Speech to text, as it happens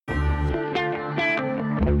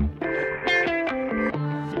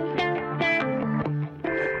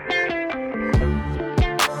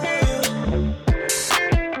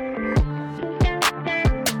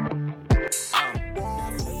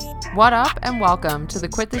What up and welcome to the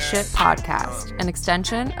Quit the Shit podcast, an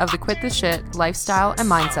extension of the Quit the Shit lifestyle and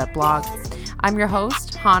mindset blog. I'm your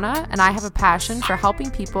host, Hannah, and I have a passion for helping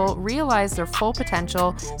people realize their full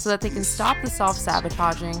potential so that they can stop the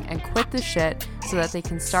self-sabotaging and quit the shit so that they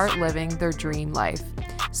can start living their dream life.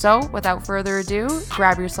 So, without further ado,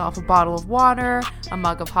 grab yourself a bottle of water, a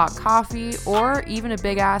mug of hot coffee, or even a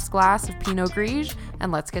big-ass glass of Pinot Gris,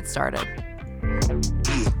 and let's get started.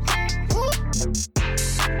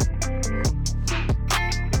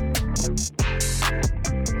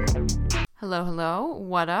 Hello,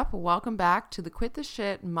 what up? Welcome back to the Quit the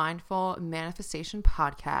Shit Mindful Manifestation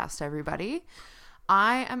Podcast, everybody.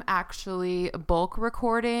 I am actually bulk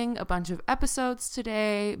recording a bunch of episodes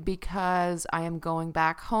today because I am going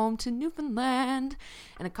back home to Newfoundland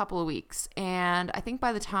in a couple of weeks. And I think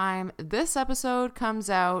by the time this episode comes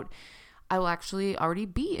out, I will actually already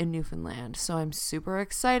be in Newfoundland. So I'm super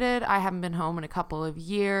excited. I haven't been home in a couple of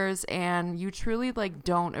years, and you truly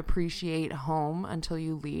don't appreciate home until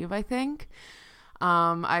you leave, I think.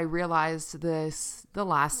 I realized this the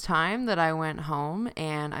last time that I went home,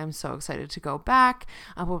 and I'm so excited to go back.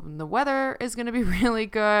 I'm hoping the weather is going to be really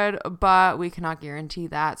good, but we cannot guarantee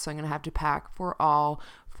that. So I'm going to have to pack for all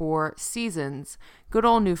 4 seasons. Good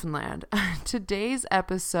old Newfoundland. Today's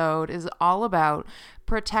episode is all about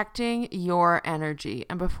protecting your energy.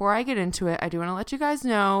 And before I get into it, I do want to let you guys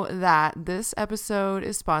know that this episode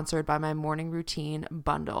is sponsored by my morning routine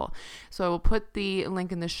bundle. So I will put the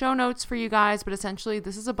link in the show notes for you guys, but essentially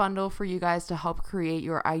this is a bundle for you guys to help create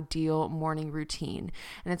your ideal morning routine.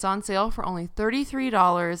 And it's on sale for only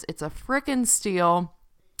 $33. It's a frickin' steal.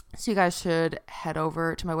 So you guys should head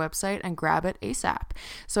over to my website and grab it ASAP.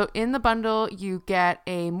 So in the bundle, you get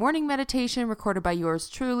a morning meditation recorded by yours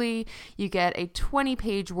truly. You get a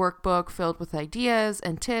 20-page workbook filled with ideas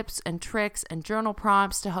and tips and tricks and journal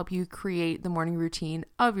prompts to help you create the morning routine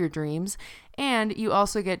of your dreams. And you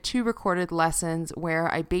also get 2 recorded lessons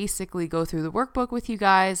where I basically go through the workbook with you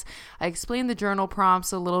guys. I explain the journal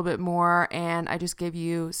prompts a little bit more, and I just give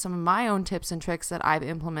you some of my own tips and tricks that I've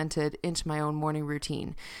implemented into my own morning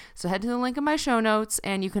routine. So head to the link in my show notes,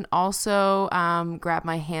 and you can also grab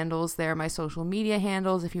my handles there, my social media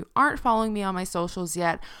handles. If you aren't following me on my socials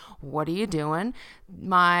yet, what are you doing?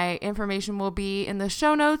 My information will be in the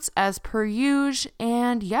show notes as per usual.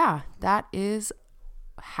 And yeah, that is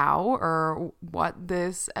how or what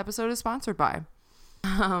this episode is sponsored by.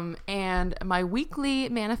 And my weekly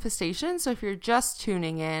manifestation. So if you're just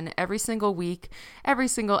tuning in, every single week, every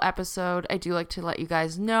single episode, I do like to let you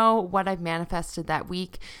guys know what I've manifested that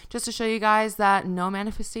week, just to show you guys that no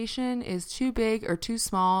manifestation is too big or too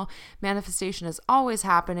small. Manifestation is always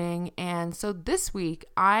happening. And so this week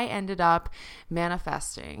I ended up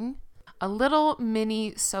manifesting a little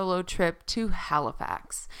mini solo trip to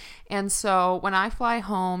Halifax. And so when I fly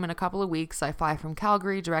home in a couple of weeks, I fly from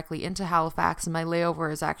Calgary directly into Halifax, and my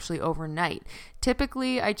layover is actually overnight.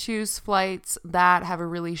 Typically, I choose flights that have a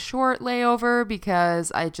really short layover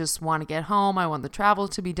because I just want to get home. I want the travel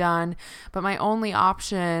to be done. But my only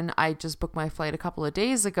option, I just booked my flight a couple of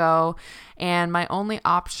days ago, and my only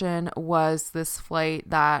option was this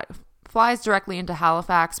flight that flies directly into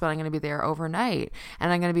Halifax, but I'm going to be there overnight,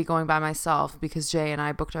 and I'm going to be going by myself because Jay and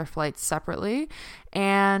I booked our flights separately.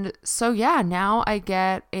 And so yeah, now I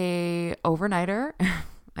get a overnighter.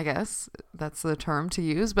 I guess that's the term to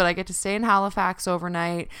use, but I get to stay in Halifax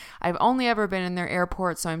overnight. I've only ever been in their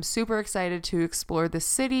airport, so I'm super excited to explore the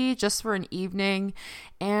city just for an evening.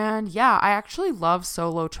 And yeah, I actually love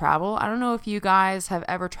solo travel. I don't know if you guys have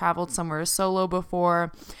ever traveled somewhere solo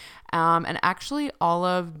before. And actually all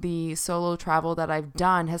of the solo travel that I've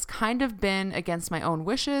done has kind of been against my own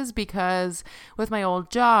wishes because with my old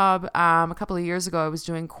job, a couple of years ago, I was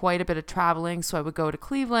doing quite a bit of traveling. So I would go to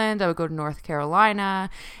Cleveland, I would go to North Carolina,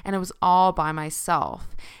 and it was all by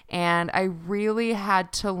myself. And I really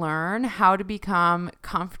had to learn how to become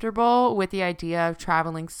comfortable with the idea of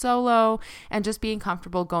traveling solo and just being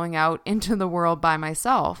comfortable going out into the world by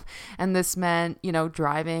myself. And this meant,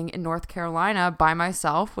 driving in North Carolina by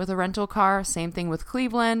myself with a rental car. Same thing with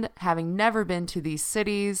Cleveland, having never been to these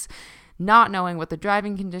cities, not knowing what the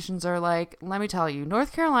driving conditions are like. Let me tell you,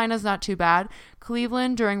 North Carolina is not too bad.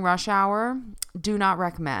 Cleveland during rush hour, do not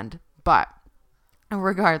recommend. But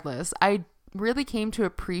regardless, I really came to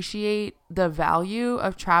appreciate the value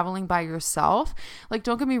of traveling by yourself.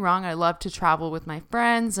 Don't get me wrong, I love to travel with my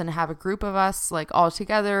friends and have a group of us all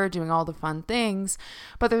together doing all the fun things,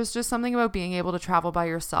 but there's just something about being able to travel by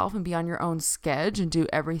yourself and be on your own schedule and do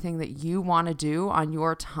everything that you want to do on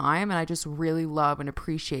your time, and I just really love and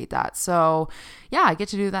appreciate that. So yeah, I get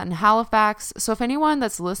to do that in Halifax. So if anyone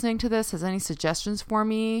that's listening to this has any suggestions for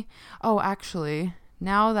me, actually,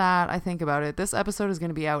 Now that I think about it, this episode is going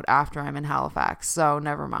to be out after I'm in Halifax, so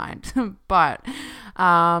never mind. But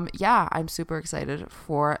yeah, I'm super excited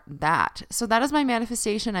for that. So that is my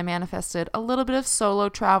manifestation. I manifested a little bit of solo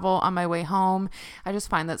travel on my way home. I just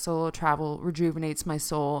find that solo travel rejuvenates my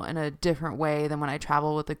soul in a different way than when I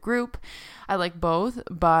travel with a group. I like both,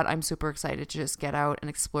 but I'm super excited to just get out and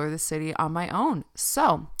explore the city on my own.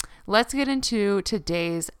 So let's get into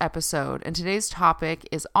today's episode. And today's topic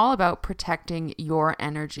is all about protecting your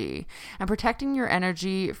energy and protecting your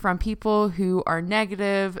energy from people who are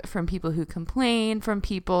negative, from people who complain, from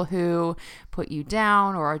people who put you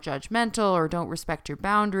down or are judgmental or don't respect your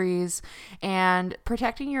boundaries. And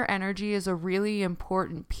protecting your energy is a really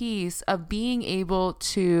important piece of being able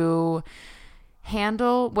to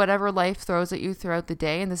handle whatever life throws at you throughout the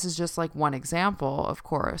day. And this is just like one example, of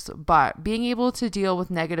course, but being able to deal with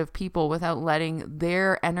negative people without letting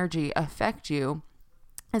their energy affect you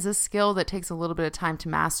is a skill that takes a little bit of time to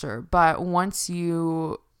master. But once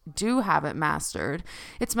you do have it mastered,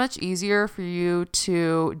 it's much easier for you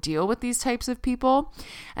to deal with these types of people.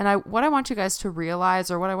 And what I want you guys to realize,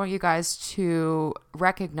 or what I want you guys to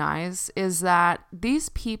recognize, is that these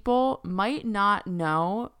people might not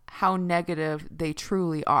know how negative they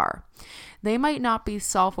truly are. They might not be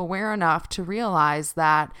self-aware enough to realize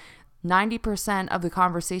that 90% of the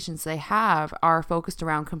conversations they have are focused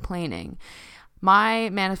around complaining. My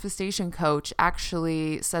manifestation coach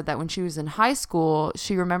actually said that when she was in high school,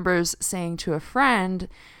 she remembers saying to a friend,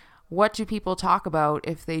 "What do people talk about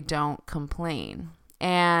if they don't complain?"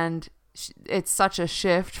 And it's such a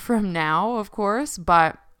shift from now, of course,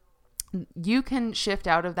 but you can shift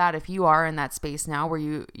out of that if you are in that space now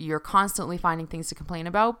where you're constantly finding things to complain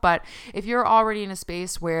about. But if you're already in a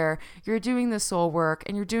space where you're doing the soul work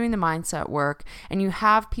and you're doing the mindset work and you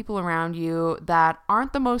have people around you that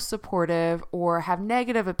aren't the most supportive or have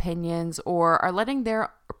negative opinions or are letting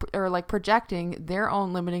projecting their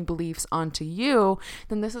own limiting beliefs onto you,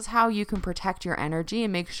 then this is how you can protect your energy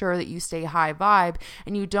and make sure that you stay high vibe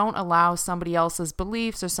and you don't allow somebody else's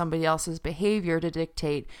beliefs or somebody else's behavior to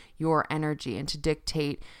dictate your energy and to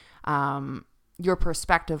dictate your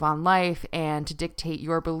perspective on life and to dictate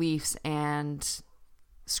your beliefs and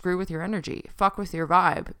screw with your energy, fuck with your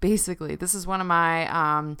vibe. Basically, this is one of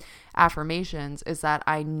my affirmations, is that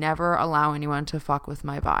I never allow anyone to fuck with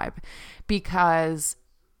my vibe, because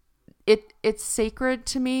it's sacred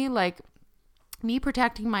to me. Like, me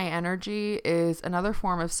protecting my energy is another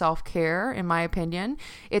form of self-care, in my opinion.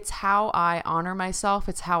 It's how I honor myself.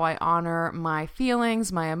 It's how I honor my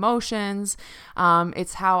feelings, my emotions.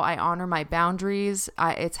 It's how I honor my boundaries.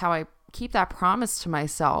 It's how I keep that promise to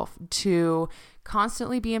myself to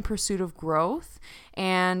constantly be in pursuit of growth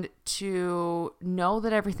and to know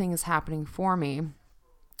that everything is happening for me,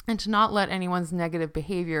 and to not let anyone's negative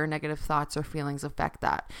behavior, negative thoughts or feelings affect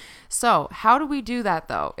that. So how do we do that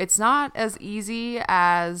though? It's not as easy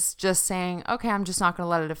as just saying, okay, I'm just not going to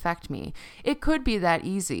let it affect me. It could be that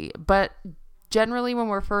easy, but generally when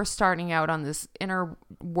we're first starting out on this inner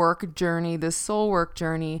work journey, this soul work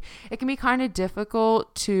journey, it can be kind of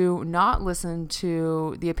difficult to not listen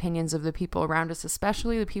to the opinions of the people around us,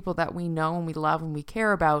 especially the people that we know and we love and we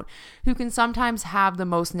care about, who can sometimes have the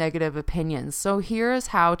most negative opinions. So here is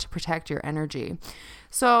how to protect your energy.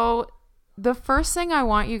 So the first thing I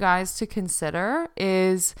want you guys to consider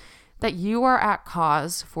is that you are at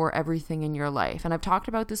cause for everything in your life. And I've talked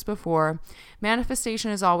about this before. Manifestation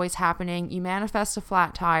is always happening. You manifest a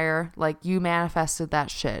flat tire, like you manifested that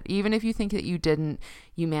shit. Even if you think that you didn't,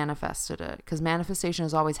 you manifested it, because manifestation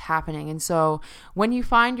is always happening. And so when you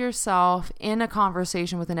find yourself in a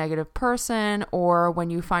conversation with a negative person, or when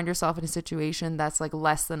you find yourself in a situation that's like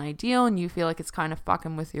less than ideal and you feel like it's kind of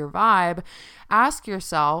fucking with your vibe, ask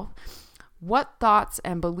yourself, what thoughts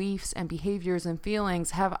and beliefs and behaviors and feelings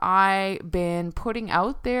have I been putting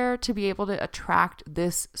out there to be able to attract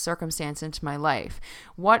this circumstance into my life?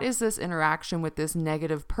 What is this interaction with this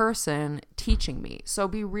negative person teaching me? So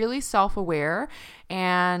be really self-aware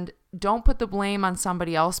and don't put the blame on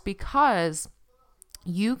somebody else, because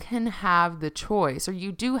you can have the choice, or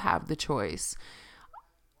you do have the choice,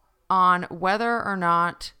 on whether or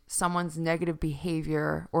not someone's negative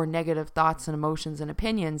behavior or negative thoughts and emotions and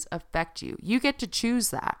opinions affect you. You get to choose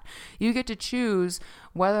that. You get to choose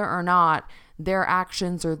whether or not their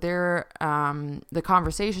actions or their the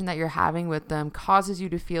conversation that you're having with them causes you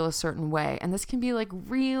to feel a certain way. And this can be like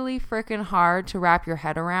really freaking hard to wrap your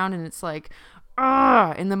head around, and it's like,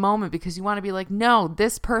 in the moment, because you want to be like, no,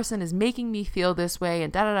 this person is making me feel this way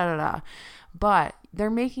and da da da da da. But they're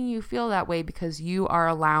making you feel that way because you are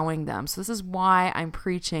allowing them. So this is why I'm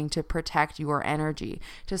preaching to protect your energy,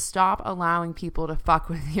 to stop allowing people to fuck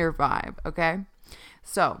with your vibe, okay?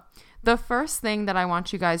 So the first thing that I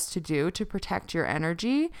want you guys to do to protect your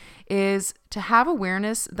energy is to have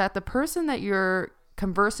awareness that the person that you're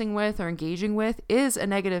conversing with or engaging with is a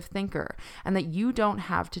negative thinker, and that you don't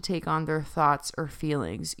have to take on their thoughts or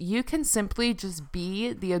feelings. You can simply just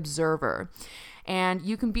be the observer. And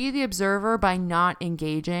you can be the observer by not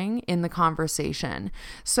engaging in the conversation.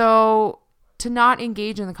 So to not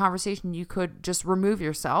engage in the conversation, you could just remove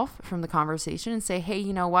yourself from the conversation and say, hey,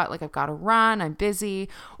 you know what? Like, I've got to run, I'm busy.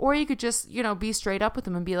 Or you could just, be straight up with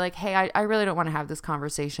them and be like, hey, I really don't want to have this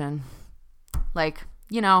conversation. Like,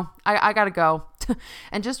 I got to go.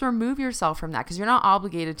 And just remove yourself from that, because you're not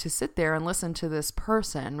obligated to sit there and listen to this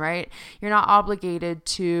person, right? You're not obligated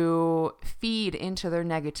to feed into their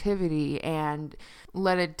negativity and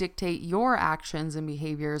let it dictate your actions and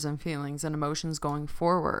behaviors and feelings and emotions going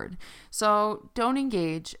forward. So don't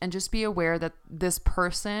engage, and just be aware that this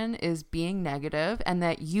person is being negative and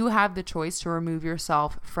that you have the choice to remove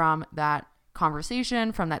yourself from that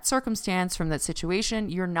conversation, from that circumstance, from that situation.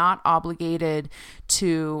 You're not obligated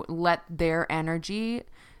to let their energy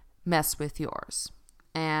mess with yours.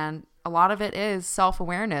 And a lot of it is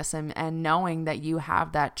self-awareness and knowing that you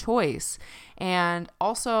have that choice. And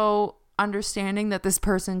also understanding that this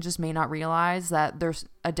person just may not realize that there's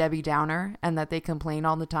a Debbie Downer and that they complain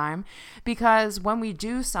all the time. Because when we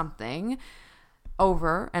do something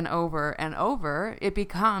over and over and over, it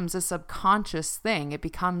becomes a subconscious thing. It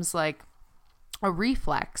becomes like a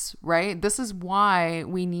reflex, right? This is why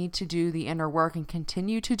we need to do the inner work and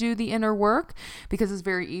continue to do the inner work, because it's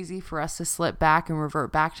very easy for us to slip back and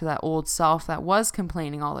revert back to that old self that was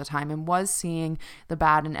complaining all the time and was seeing the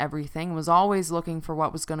bad in everything, was always looking for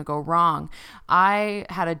what was going to go wrong. I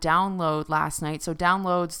had a download last night. So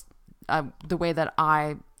downloads, the way that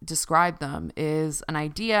I describe them, is an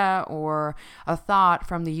idea or a thought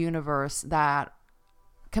from the universe that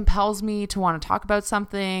compels me to want to talk about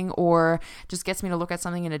something, or just gets me to look at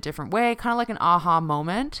something in a different way, kind of like an aha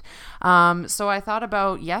moment. So I thought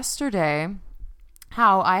about yesterday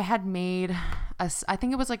how I had made I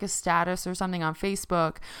think it was like a status or something on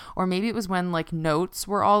Facebook, or maybe it was when like notes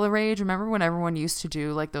were all the rage. Remember when everyone used to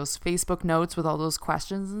do like those Facebook notes with all those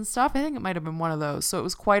questions and stuff? I think it might have been one of those. So it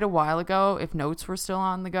was quite a while ago, if notes were still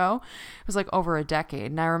on the go. It was like over a decade.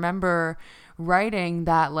 And I remember writing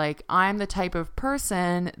that, like, I'm the type of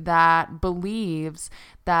person that believes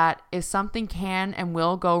that if something can and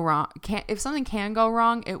will go wrong, if something can go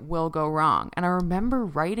wrong, it will go wrong. And I remember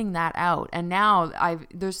writing that out. And now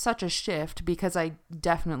there's such a shift, because I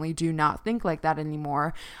definitely do not think like that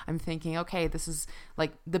anymore. I'm thinking, okay, this is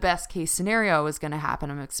like the best case scenario is going to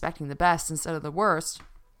happen. I'm expecting the best instead of the worst.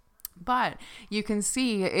 But you can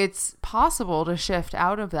see it's possible to shift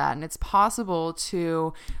out of that, and it's possible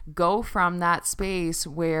to go from that space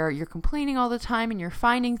where you're complaining all the time and you're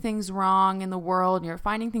finding things wrong in the world and you're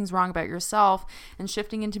finding things wrong about yourself, and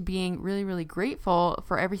shifting into being really, really grateful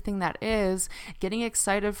for everything that is, getting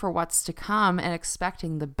excited for what's to come, and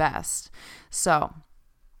expecting the best. So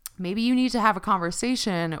maybe you need to have a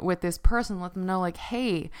conversation with this person, let them know, like,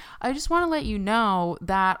 hey, I just want to let you know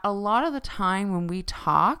that a lot of the time when we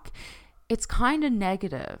talk, it's kind of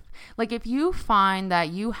negative. Like, if you find that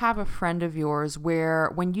you have a friend of yours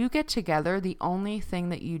where when you get together, the only thing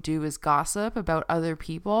that you do is gossip about other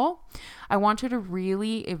people, I want you to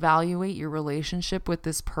really evaluate your relationship with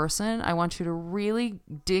this person. I want you to really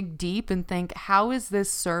dig deep and think, how is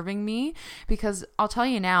this serving me? Because I'll tell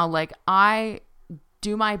you now, like, I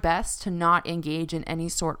do my best to not engage in any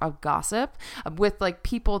sort of gossip with like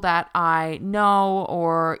people that I know,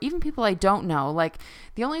 or even people I don't know. Like,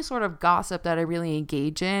 the only sort of gossip that I really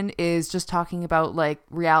engage in is just talking about like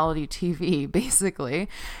reality TV, basically.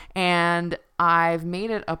 And I've made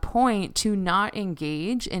it a point to not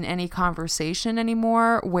engage in any conversation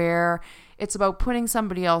anymore where it's about putting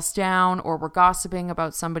somebody else down, or we're gossiping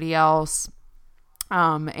about somebody else,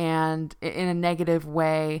 and in a negative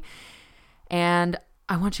way. And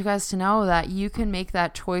I want you guys to know that you can make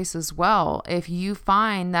that choice as well. If you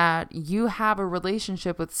find that you have a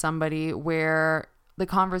relationship with somebody where the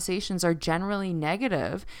conversations are generally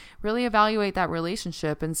negative, really evaluate that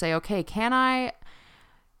relationship and say, okay, can I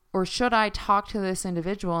or should I talk to this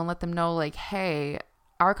individual and let them know, like, hey,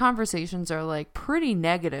 our conversations are like pretty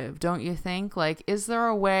negative, don't you think? Like, is there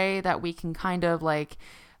a way that we can kind of like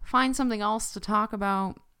find something else to talk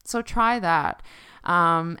about? So try that.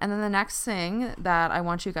 And then the next thing that I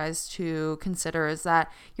want you guys to consider is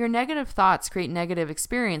that your negative thoughts create negative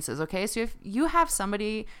experiences. Okay. So if you have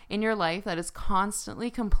somebody in your life that is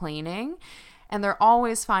constantly complaining and they're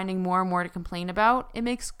always finding more and more to complain about, it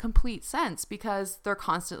makes complete sense because they're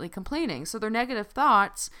constantly complaining. So their negative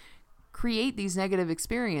thoughts create these negative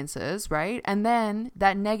experiences, right? And then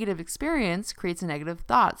that negative experience creates a negative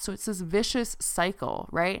thought. So it's this vicious cycle,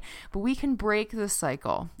 right? But we can break this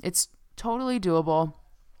cycle. It's totally doable.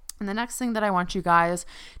 And the next thing that I want you guys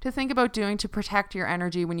to think about doing to protect your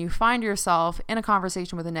energy when you find yourself in a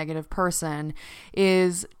conversation with a negative person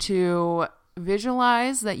is to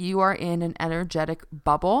visualize that you are in an energetic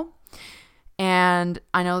bubble. And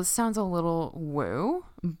I know this sounds a little woo,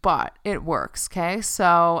 but it works, okay?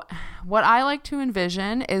 So what I like to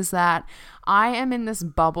envision is that I am in this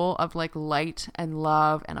bubble of like light and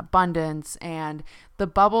love and abundance, and the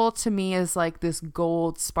bubble to me is like this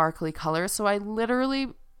gold sparkly color. So I literally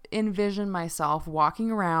envision myself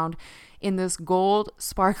walking around in this gold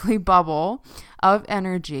sparkly bubble of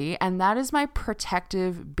energy, and that is my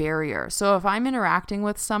protective barrier. So if I'm interacting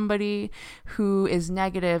with somebody who is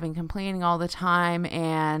negative and complaining all the time,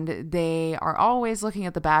 and they are always looking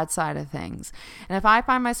at the bad side of things, and if I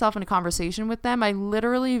find myself in a conversation with them, I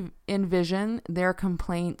literally envision their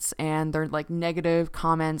complaints and their like negative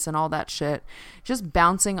comments and all that shit just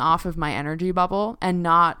bouncing off of my energy bubble and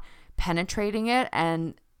not penetrating it,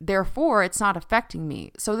 and therefore it's not affecting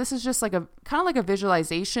me. So this is just like a kind of like a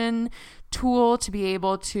visualization tool to be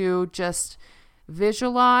able to just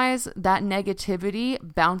visualize that negativity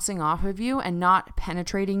bouncing off of you and not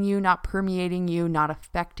penetrating you, not permeating you, not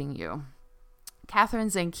affecting you. Catherine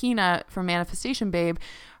Zankina from Manifestation Babe,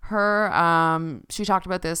 she talked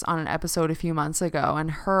about this on an episode a few months ago,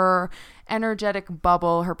 and her energetic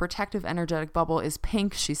bubble, her protective energetic bubble is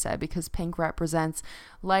pink, she said, because pink represents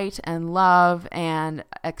light and love and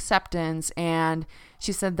acceptance. And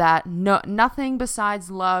she said that nothing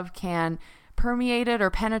besides love can permeate it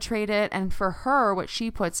or penetrate it. And for her, what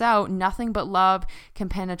she puts out, nothing but love can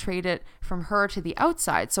penetrate it from her to the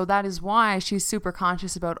outside. So that is why she's super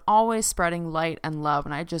conscious about always spreading light and love.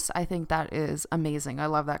 And I think that is amazing. I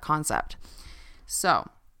love that concept. So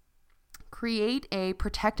create a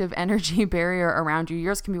protective energy barrier around you.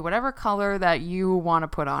 Yours can be whatever color that you want to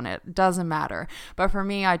put on it. Doesn't matter. But for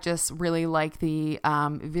me, I just really like the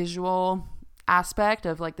visual aspect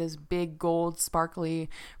of like this big gold sparkly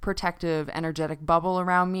protective energetic bubble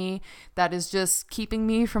around me that is just keeping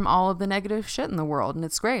me from all of the negative shit in the world, and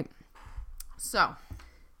it's great. So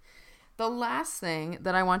the last thing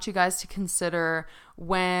that I want you guys to consider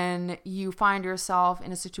when you find yourself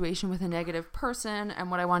in a situation with a negative person, and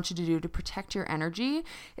what I want you to do to protect your energy,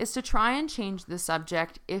 is to try and change the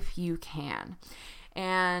subject if you can.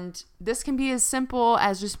 And this can be as simple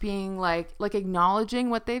as just being like acknowledging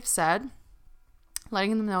what they've said,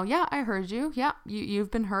 letting them know, yeah, I heard you. Yeah,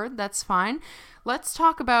 you've been heard. That's fine. Let's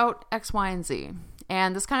talk about X, Y, and Z.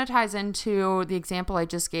 And this kind of ties into the example I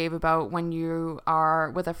just gave about when you are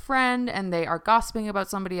with a friend and they are gossiping about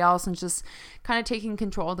somebody else and just kind of taking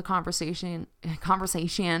control of the conversation,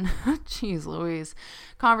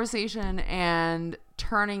 and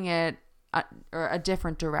turning it a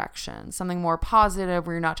different direction, something more positive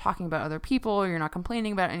where you're not talking about other people, you're not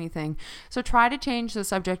complaining about anything. So try to change the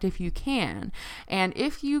subject if you can. And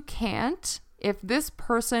if you can't, if this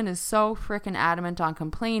person is so freaking adamant on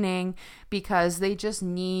complaining because they just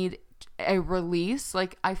need a release,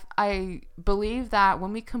 like I believe that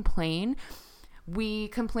when we complain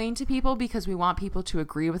to people because we want people to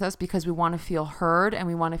agree with us, because we want to feel heard and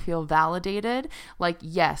we want to feel validated. Like,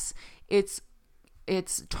 yes, it's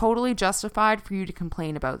totally justified for you to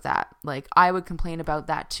complain about that. Like, I would complain about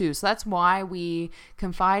that too. So that's why we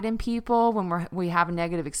confide in people when we have a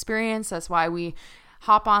negative experience. That's why we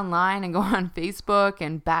hop online and go on Facebook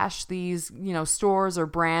and bash these, stores or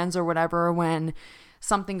brands or whatever when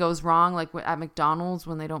something goes wrong, like at McDonald's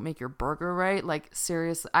when they don't make your burger right. Like,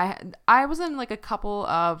 seriously, I was in like a couple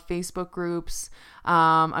of Facebook groups.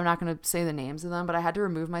 I'm not going to say the names of them, but I had to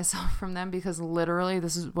remove myself from them because literally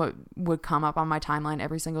this is what would come up on my timeline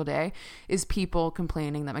every single day, is people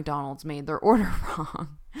complaining that McDonald's made their order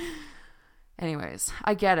wrong. Anyways,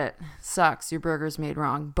 I get it. Sucks. Your burger's made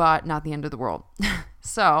wrong, but not the end of the world.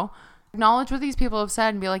 So acknowledge what these people have said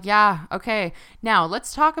and be like, yeah, okay, now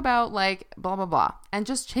let's talk about like blah, blah, blah, and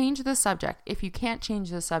just change the subject. If you can't change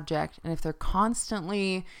the subject, and if they're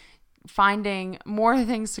constantly finding more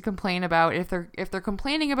things to complain about, if they're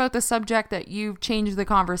complaining about the subject that you've changed the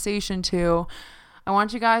conversation to, I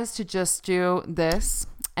want you guys to just do this,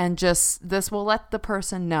 and just this will let the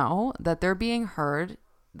person know that they're being heard,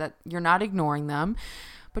 that you're not ignoring them,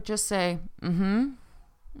 but just say,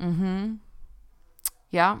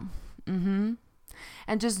 yeah, and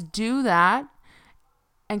just do that.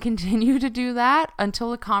 and continue to do that until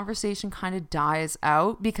the conversation kind of dies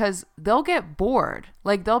out, because they'll get bored.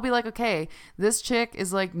 Like they'll be like, okay, this chick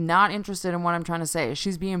is like not interested in what I'm trying to say.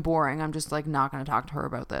 She's being boring. I'm just like not going to talk to her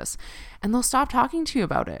about this. And they'll stop talking to you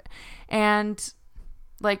about it. And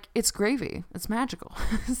like, it's gravy. It's magical.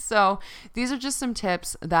 So these are just some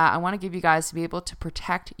tips that I want to give you guys to be able to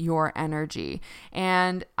protect your energy.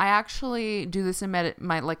 And I actually do this in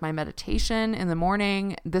my meditation in the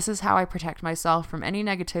morning. This is how I protect myself from any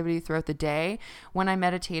negativity throughout the day. When I'm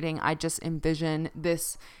meditating, I just envision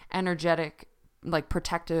this energetic, like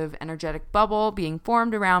protective energetic bubble being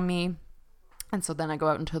formed around me. And so then I go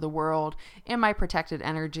out into the world in my protected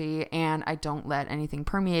energy, and I don't let anything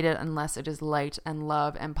permeate it unless it is light and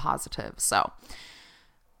love and positive. So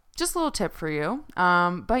just a little tip for you.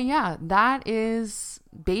 But yeah, that is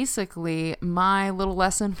basically my little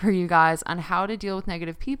lesson for you guys on how to deal with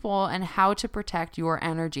negative people and how to protect your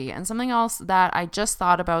energy. And something else that I just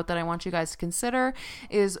thought about that I want you guys to consider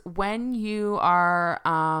is when you are,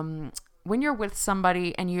 when you're with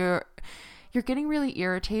somebody and you're getting really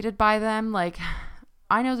irritated by them. Like,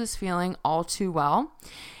 I know this feeling all too well.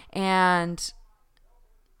 And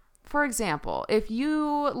for example, if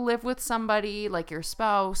you live with somebody like your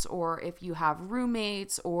spouse, or if you have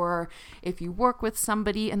roommates, or if you work with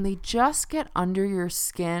somebody and they just get under your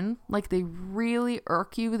skin, like they really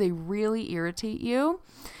irk you, they really irritate you,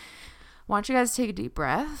 I want you guys to take a deep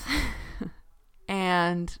breath.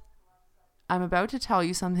 And I'm about to tell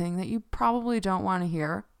you something that you probably don't want to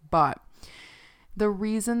hear, but the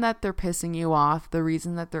reason that they're pissing you off, the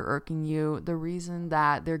reason that they're irking you, the reason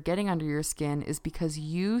that they're getting under your skin is because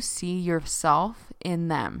you see yourself in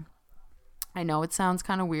them. I know it sounds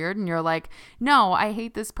kind of weird and you're like, no, I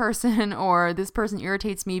hate this person, or this person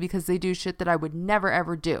irritates me because they do shit that I would never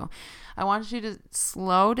ever do. I want you to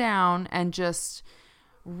slow down and just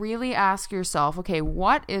really ask yourself, okay,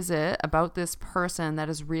 what is it about this person that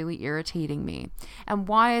is really irritating me? And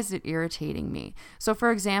why is it irritating me? So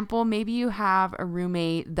for example, maybe you have a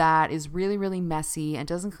roommate that is really, really messy and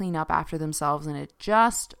doesn't clean up after themselves, and it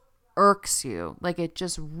just irks you. Like it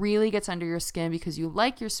just really gets under your skin because you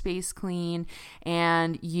like your space clean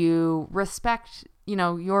and you respect,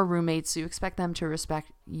 your roommates, so you expect them to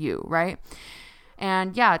respect you, right?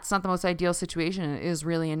 And yeah, it's not the most ideal situation. It is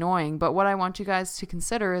really annoying. But what I want you guys to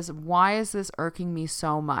consider is, why is this irking me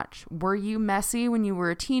so much? Were you messy when you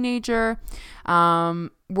were a teenager?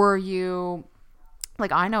 Were you,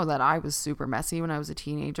 like, I know that I was super messy when I was a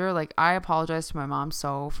teenager. Like, I apologize to my mom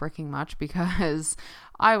so freaking much because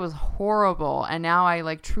I was horrible. And now I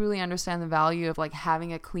like truly understand the value of like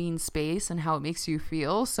having a clean space and how it makes you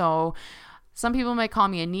feel. So some people might call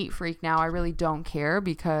me a neat freak now. I really don't care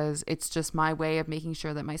because it's just my way of making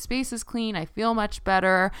sure that my space is clean. I feel much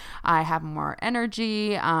better. I have more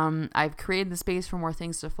energy. I've created the space for more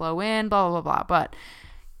things to flow in, blah, blah, blah, blah. But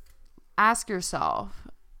ask yourself,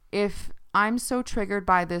 if I'm so triggered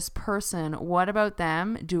by this person, what about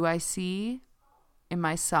them do I see in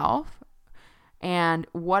myself? And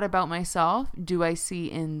what about myself do I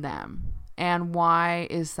see in them? And why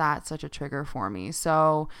is that such a trigger for me?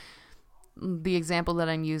 So the example that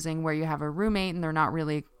I'm using, where you have a roommate and they're not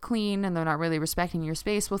really clean and they're not really respecting your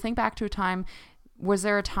space. Well, think back to a time. Was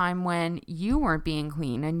there a time when you weren't being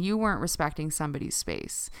clean and you weren't respecting somebody's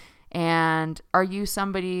space? And are you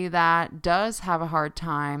somebody that does have a hard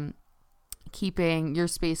time keeping your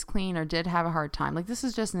space clean, or did have a hard time? Like, this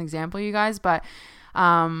is just an example, you guys, but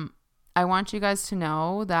I want you guys to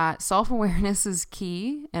know that self-awareness is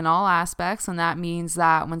key in all aspects. And that means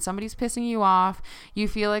that when somebody's pissing you off, you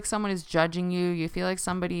feel like someone is judging you, you feel like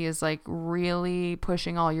somebody is like really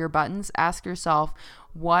pushing all your buttons, ask yourself,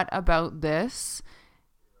 what about this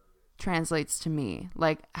translates to me?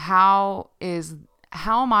 Like, how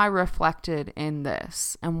am I reflected in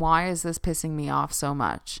this? And why is this pissing me off so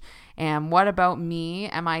much? And what about me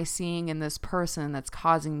am I seeing in this person that's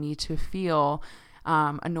causing me to feel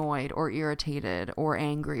annoyed or irritated or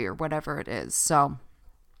angry or whatever it is? So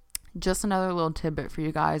just another little tidbit for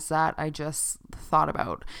you guys that I just thought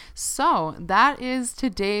about. So that is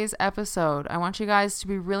today's episode. I want you guys to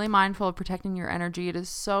be really mindful of protecting your energy. It is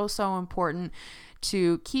so, so important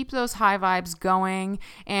to keep those high vibes going.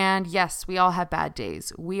 And yes, we all have bad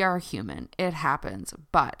days. We are human. It happens.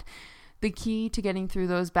 But the key to getting through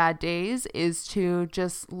those bad days is to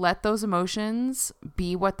just let those emotions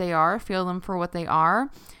be what they are, feel them for what they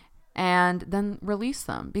are, and then release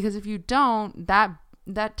them. Because if you don't,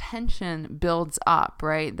 that tension builds up,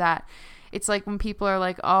 right? That it's like when people are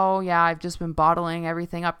like, oh yeah, I've just been bottling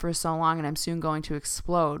everything up for so long and I'm soon going to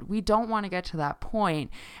explode. We don't want to get to that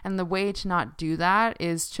point. And the way to not do that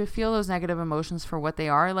is to feel those negative emotions for what they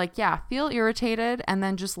are. Like, yeah, feel irritated and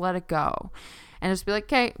then just let it go. And just be like,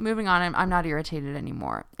 okay, moving on. I'm not irritated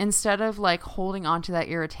anymore. Instead of like holding on to that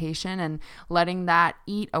irritation and letting that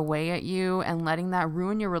eat away at you and letting that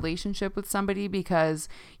ruin your relationship with somebody because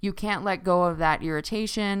you can't let go of that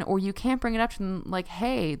irritation, or you can't bring it up to them like,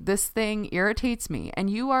 hey, this thing irritates me. And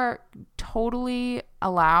you are totally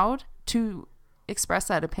allowed to express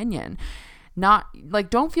that opinion. Not like,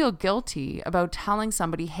 don't feel guilty about telling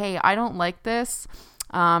somebody, hey, I don't like this.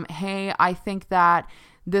 Hey, I think that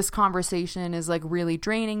this conversation is like really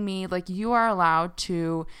draining me. Like, you are allowed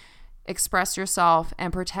to express yourself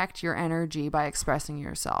and protect your energy by expressing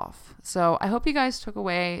yourself. So I hope you guys took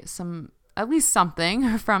away at least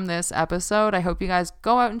something from this episode. I hope you guys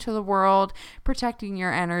go out into the world protecting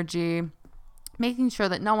your energy, making sure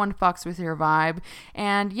that no one fucks with your vibe,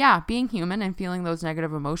 and yeah, being human and feeling those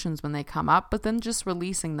negative emotions when they come up, but then just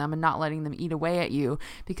releasing them and not letting them eat away at you,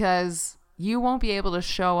 because you won't be able to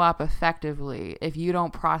show up effectively if you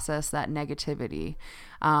don't process that negativity.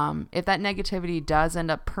 If that negativity does end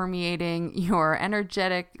up permeating your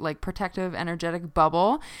energetic, like protective energetic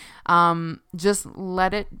bubble, just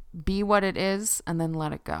let it be what it is and then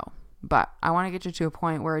let it go. But I want to get you to a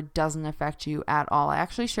point where it doesn't affect you at all. I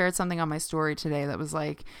actually shared something on my story today that was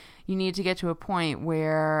like, you need to get to a point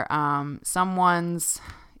where someone's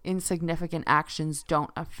insignificant actions don't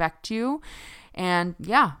affect you. And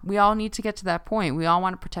yeah, we all need to get to that point. We all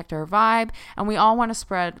want to protect our vibe, and we all want to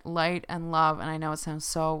spread light and love. And I know it sounds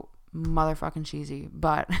so motherfucking cheesy,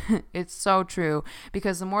 but it's so true,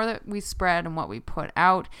 because the more that we spread and what we put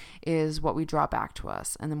out is what we draw back to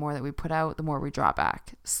us. And the more that we put out, the more we draw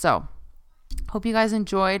back. So hope you guys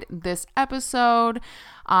enjoyed this episode.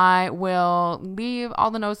 I will leave all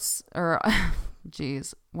the notes, or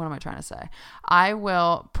geez, what am I trying to say? I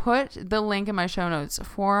will put the link in my show notes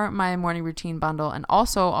for my morning routine bundle, and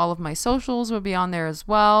also all of my socials will be on there as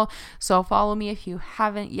well. So follow me if you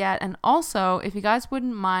haven't yet. And also, if you guys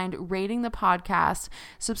wouldn't mind rating the podcast,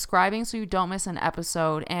 subscribing so you don't miss an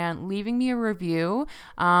episode, and leaving me a review.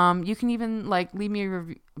 You can even like leave me a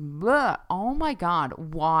review. Blah. Oh my God.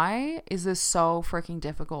 Why is this so freaking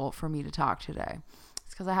difficult for me to talk today?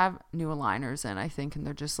 Because I have new aligners in, I think, and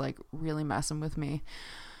they're just like really messing with me.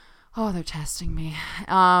 Oh, they're testing me.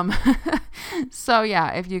 So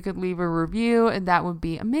yeah, if you could leave a review, that would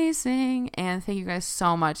be amazing. And thank you guys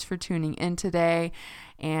so much for tuning in today.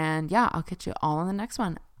 And yeah, I'll catch you all in the next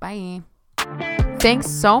one. Bye. Thanks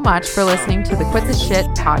so much for listening to the Quit the Shit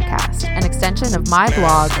podcast, an extension of my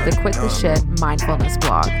blog, the Quit the Shit Mindfulness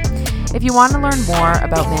blog. If you want to learn more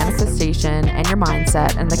about manifestation and your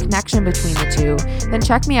mindset and the connection between the two, then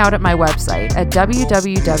check me out at my website at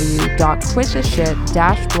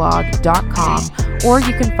www.quittheshit-blog.com, or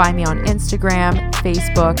you can find me on Instagram,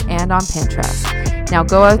 Facebook, and on Pinterest. Now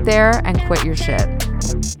go out there and quit your shit.